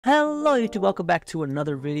Hello YouTube, welcome back to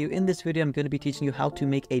another video. In this video, I'm going to be teaching you how to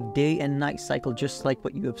make a day and night cycle just like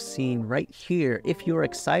what you have seen right here. If you're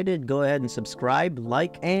excited, go ahead and subscribe,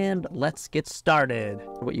 like, and let's get started.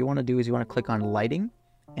 What you want to do is you want to click on lighting.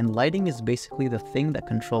 And lighting is basically the thing that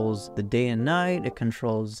controls the day and night. It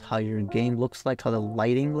controls how your game looks like, how the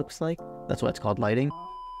lighting looks like. That's why it's called lighting.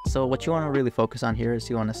 So what you want to really focus on here is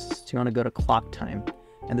you want to go to clock time.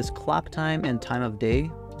 And this clock time and time of day,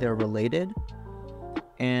 they're related.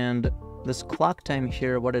 And this clock time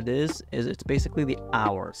here, what it is it's basically the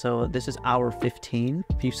hour. So this is hour 15.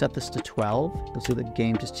 If you set this to 12, you'll see the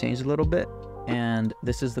game just changed a little bit. And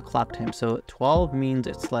this is the clock time. So 12 means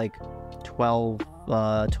it's like 12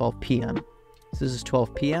 p.m. So this is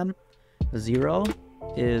 12 p.m. 0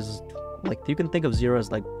 is like, you can think of 0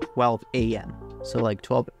 as like 12 a.m. So like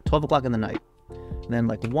 12 o'clock in the night. And then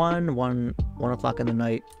like 1 o'clock in the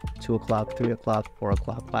night, 2 o'clock, 3 o'clock, 4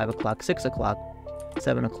 o'clock, 5 o'clock, 6 o'clock,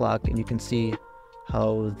 7 o'clock, and you can see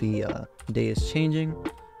how the day is changing.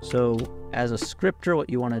 So as a scripter, what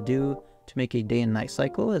you want to do to make a day and night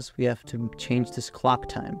cycle is we have to change this clock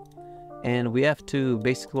time. And we have to,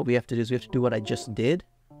 basically what we have to do is we have to do what I just did,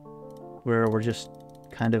 where we're just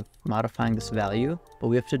kind of modifying this value, but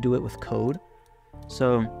we have to do it with code.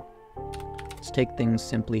 So let's take things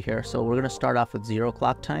simply here. So we're going to start off with 0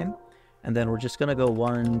 clock time. And then we're just going to go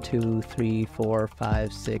 1, 2, 3, 4,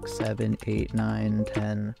 5, 6, 7, 8, 9,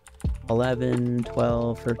 10, 11,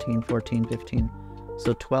 12, 13, 14, 15.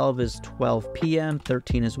 So 12 is 12 p.m.,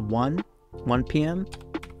 13 is 1 p.m.,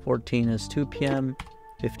 14 is 2 p.m.,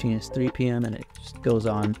 15 is 3 p.m., and it just goes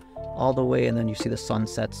on all the way, and then you see the sun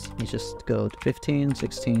sets. You just go to 15,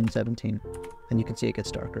 16, 17, and you can see it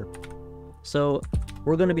gets darker. So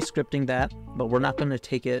we're going to be scripting that, but we're not going to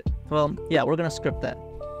take it, well, yeah, we're going to script that.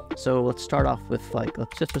 So let's start off with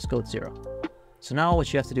let's just go with 0. So now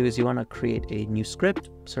what you have to do is you want to create a new script,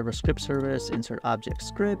 server script service, insert object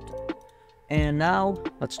script. And now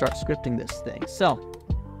let's start scripting this thing. So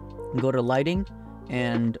go to lighting,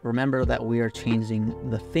 and remember that we are changing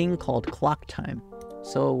the thing called clock time.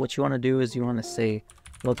 So what you want to do is you want to say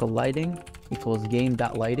local lighting equals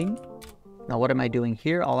game.lighting. Now what am I doing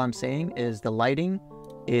here? All I'm saying is the lighting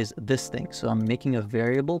is this thing. So I'm making a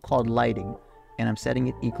variable called lighting, and I'm setting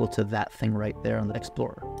it equal to that thing right there on the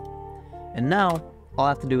Explorer. And now, all I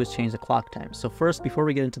have to do is change the clock time. So first, before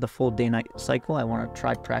we get into the full day-night cycle, I want to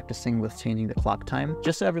try practicing with changing the clock time,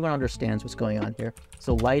 just so everyone understands what's going on here.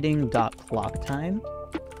 So lighting.clockTime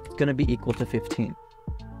is going to be equal to 15.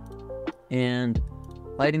 And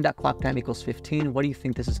lighting.clockTime equals 15. What do you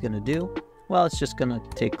think this is going to do? Well, it's just going to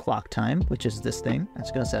take clock time, which is this thing, and it's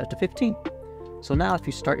going to set it to 15. So now if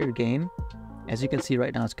you start your game, as you can see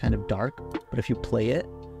right now, it's kind of dark, but if you play it,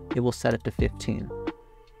 it will set it to 15.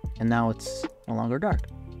 And now it's no longer dark.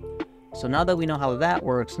 So now that we know how that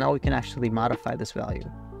works, now we can actually modify this value.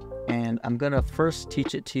 And I'm going to first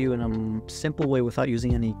teach it to you in a simple way without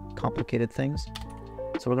using any complicated things.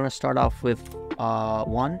 So we're going to start off with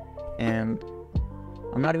 1, and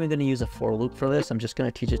I'm not even going to use a for loop for this. I'm just going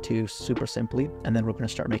to teach it to you super simply, and then we're going to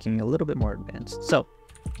start making it a little bit more advanced. So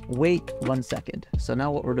wait 1 second. So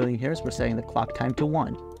now what we're doing here is we're setting the clock time to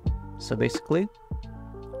 1. So basically,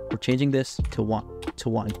 we're changing this to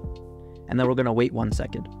 1. And then we're going to wait 1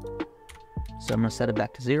 second. So I'm going to set it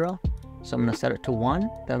back to 0. So I'm going to set it to 1.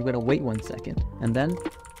 Then I'm going to wait 1 second. And then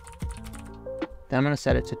I'm going to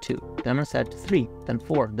set it to 2. Then I'm going to set it to 3. Then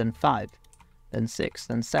 4. Then 5. Then 6.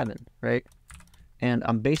 Then 7. Right? And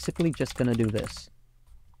I'm basically just going to do this.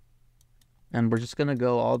 And we're just going to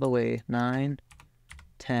go all the way 9,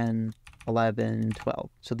 10, 11, 12.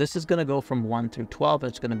 So this is going to go from 1 through 12, and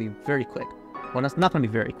it's going to be very quick. Well, it's not going to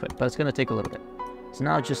be very quick, but it's going to take a little bit. So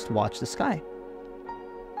now just watch the sky.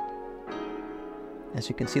 As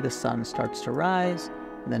you can see, the sun starts to rise,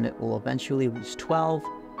 and then it will eventually reach 12.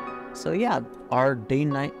 So yeah, our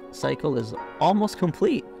day-night cycle is almost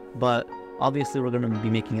complete, but obviously we're going to be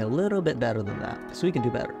making it a little bit better than that, so we can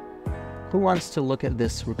do better. Who wants to look at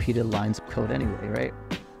this repeated lines of code anyway, right?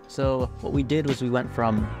 So what we did was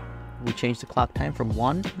we changed the clock time from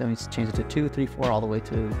 1, then we changed it to 2, 3, 4, all the way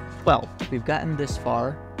to 12. We've gotten this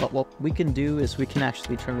far, but what we can do is we can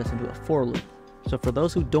actually turn this into a for loop. So for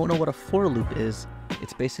those who don't know what a for loop is,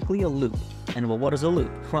 it's basically a loop. And well, what is a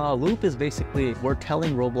loop? Well, a loop is basically, we're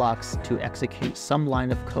telling Roblox to execute some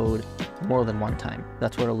line of code more than one time.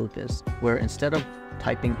 That's what a loop is. Where instead of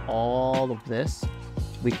typing all of this,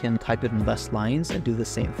 we can type it in less lines and do the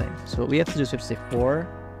same thing. So what we have to do is we have to say for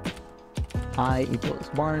I equals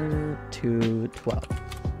 1 to 12.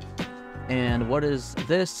 And what is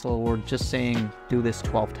this? So we're just saying do this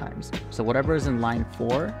 12 times. So whatever is in line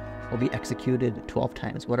 4 will be executed 12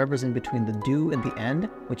 times. Whatever's in between the do and the end,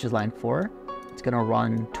 which is line 4, it's going to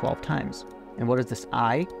run 12 times. And what is this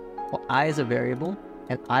I? Well, I is a variable,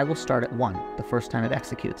 and I will start at 1 the first time it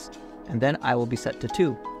executes. And then I will be set to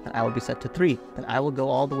 2, and I will be set to 3. Then I will go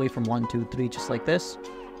all the way from 1, 2, 3, just like this,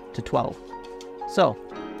 to 12. So,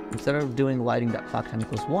 instead of doing lighting.clockTime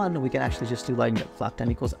equals 1, we can actually just do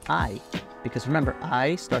lighting.clockTime equals I. Because remember,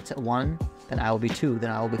 I starts at 1, then I will be 2, then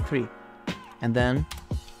I will be 3. And then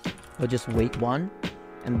we'll just wait 1.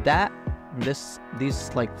 And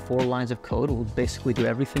these like 4 lines of code will basically do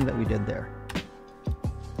everything that we did there.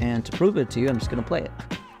 And to prove it to you, I'm just going to play it.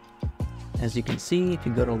 As you can see, if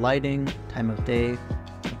you go to lighting, time of day,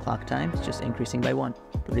 and clock time, it's just increasing by 1.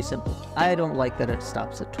 Pretty simple. I don't like that it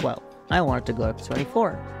stops at 12. I want it to go up to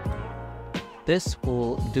 24. This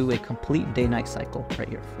will do a complete day-night cycle right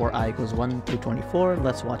here. For I equals 1 through 24.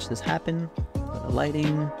 Let's watch this happen. Go to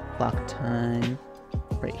lighting, clock time,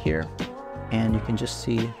 right here. And you can just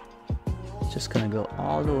see, it's just going to go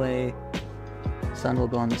all the way. Sun will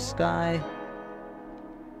go on the sky.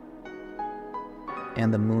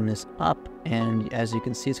 And the moon is up, and as you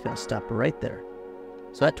can see, it's going to stop right there.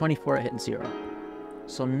 So at 24, it hit 0.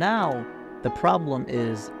 So now, the problem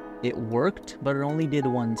is, it worked, but it only did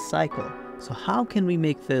 1 cycle. So how can we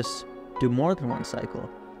make this do more than 1 cycle?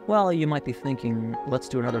 Well, you might be thinking, let's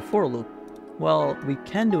do another for loop. Well, we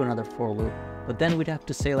can do another for loop, but then we'd have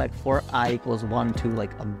to say like for I equals 1 to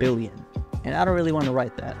like a billion. And I don't really want to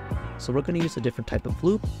write that. So we're going to use a different type of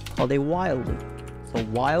loop called a while loop. So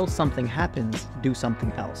while something happens, do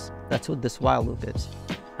something else. That's what this while loop is.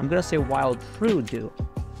 I'm going to say while true do.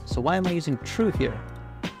 So why am I using true here?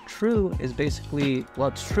 True is basically, well,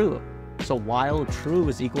 it's true. So while true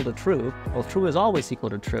is equal to true, well, true is always equal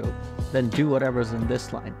to true, then do whatever's in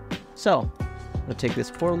this line. So we'll take this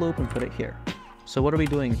for loop and put it here. So what are we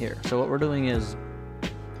doing here? So what we're doing is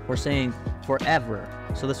we're saying forever.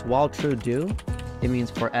 So this while true do, it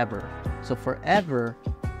means forever. So forever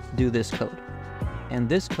do this code. And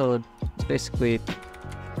this code is basically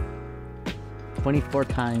 24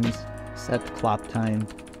 times set clock time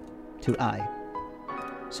to I.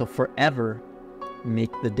 So forever make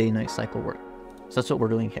the day-night cycle work. So that's what we're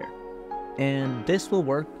doing here. And this will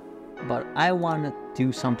work, but I want to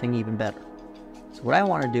do something even better. So what I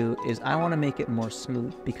want to do is I want to make it more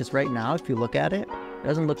smooth, because right now, if you look at it, it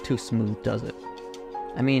doesn't look too smooth, does it?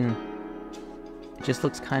 I mean, it just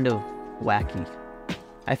looks kind of wacky.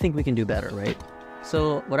 I think we can do better, right?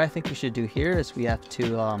 So what I think we should do here is we have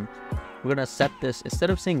to, we're going to set this,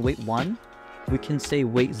 instead of saying wait 1, we can say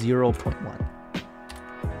wait 0.1.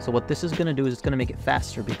 So what this is going to do is it's going to make it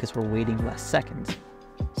faster because we're waiting less seconds.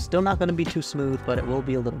 Still not going to be too smooth, but it will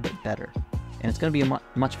be a little bit better. And it's going to be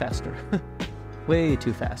much faster. Way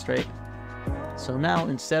too fast, right? So now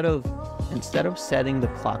instead of setting the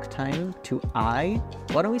clock time to I,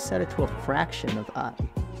 why don't we set it to a fraction of I?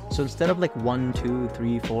 So instead of like 1, 2,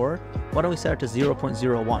 3, 4, why don't we set it to 0.01,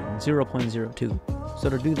 0.02? So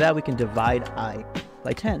to do that, we can divide I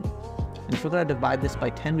by 10. And if we're going to divide this by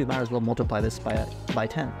 10, we might as well multiply this by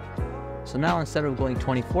 10. So now instead of going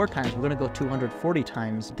 24 times, we're going to go 240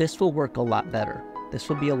 times. This will work a lot better. This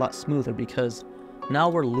will be a lot smoother because now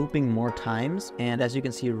we're looping more times. And as you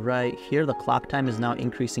can see right here, the clock time is now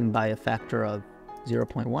increasing by a factor of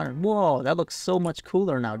 0.1. Whoa, that looks so much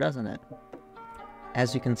cooler now, doesn't it?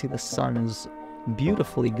 As you can see, the sun is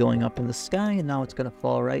beautifully going up in the sky, and now it's going to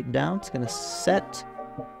fall right down. It's going to set,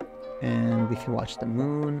 and we can watch the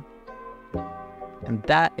moon. And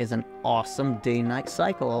that is an awesome day-night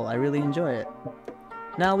cycle. I really enjoy it.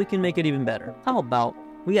 Now we can make it even better. How about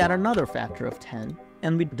we add another factor of 10,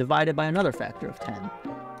 and we divide it by another factor of 10.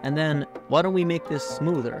 And then, why don't we make this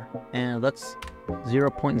smoother? And let's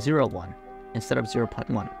 0.01 instead of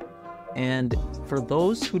 0.1. And for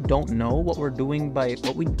those who don't know, what we're doing by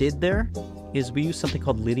what we did there is we use something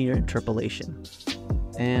called linear interpolation.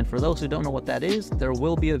 And for those who don't know what that is, there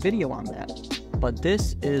will be a video on that. But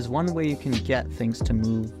this is one way you can get things to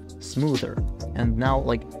move smoother. And now,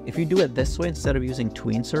 like, if you do it this way, instead of using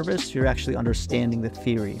tween service, you're actually understanding the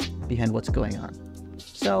theory behind what's going on.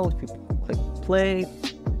 So if you click play,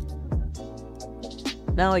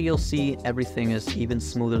 now you'll see everything is even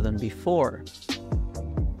smoother than before.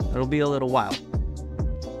 It'll be a little while.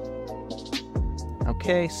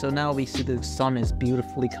 Okay, so now we see the sun is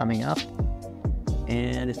beautifully coming up,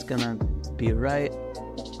 and it's gonna be right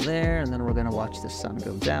there, and then we're gonna watch the sun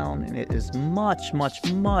go down, and it is much, much,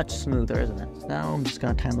 much smoother, isn't it? Now I'm just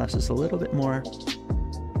gonna time-lapse this a little bit more.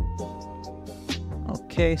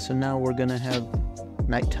 Okay, so now we're gonna have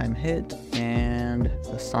nighttime hit, and and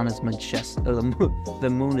the sun is majestic. The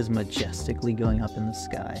moon is majestically going up in the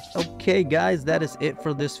sky. Okay, guys, that is it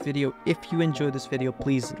for this video. If you enjoyed this video,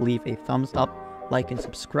 please leave a thumbs up, like, and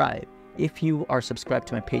subscribe. If you are subscribed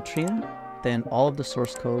to my Patreon, then all of the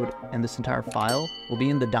source code and this entire file will be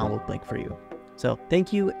in the download link for you. So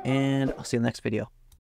thank you, and I'll see you in the next video.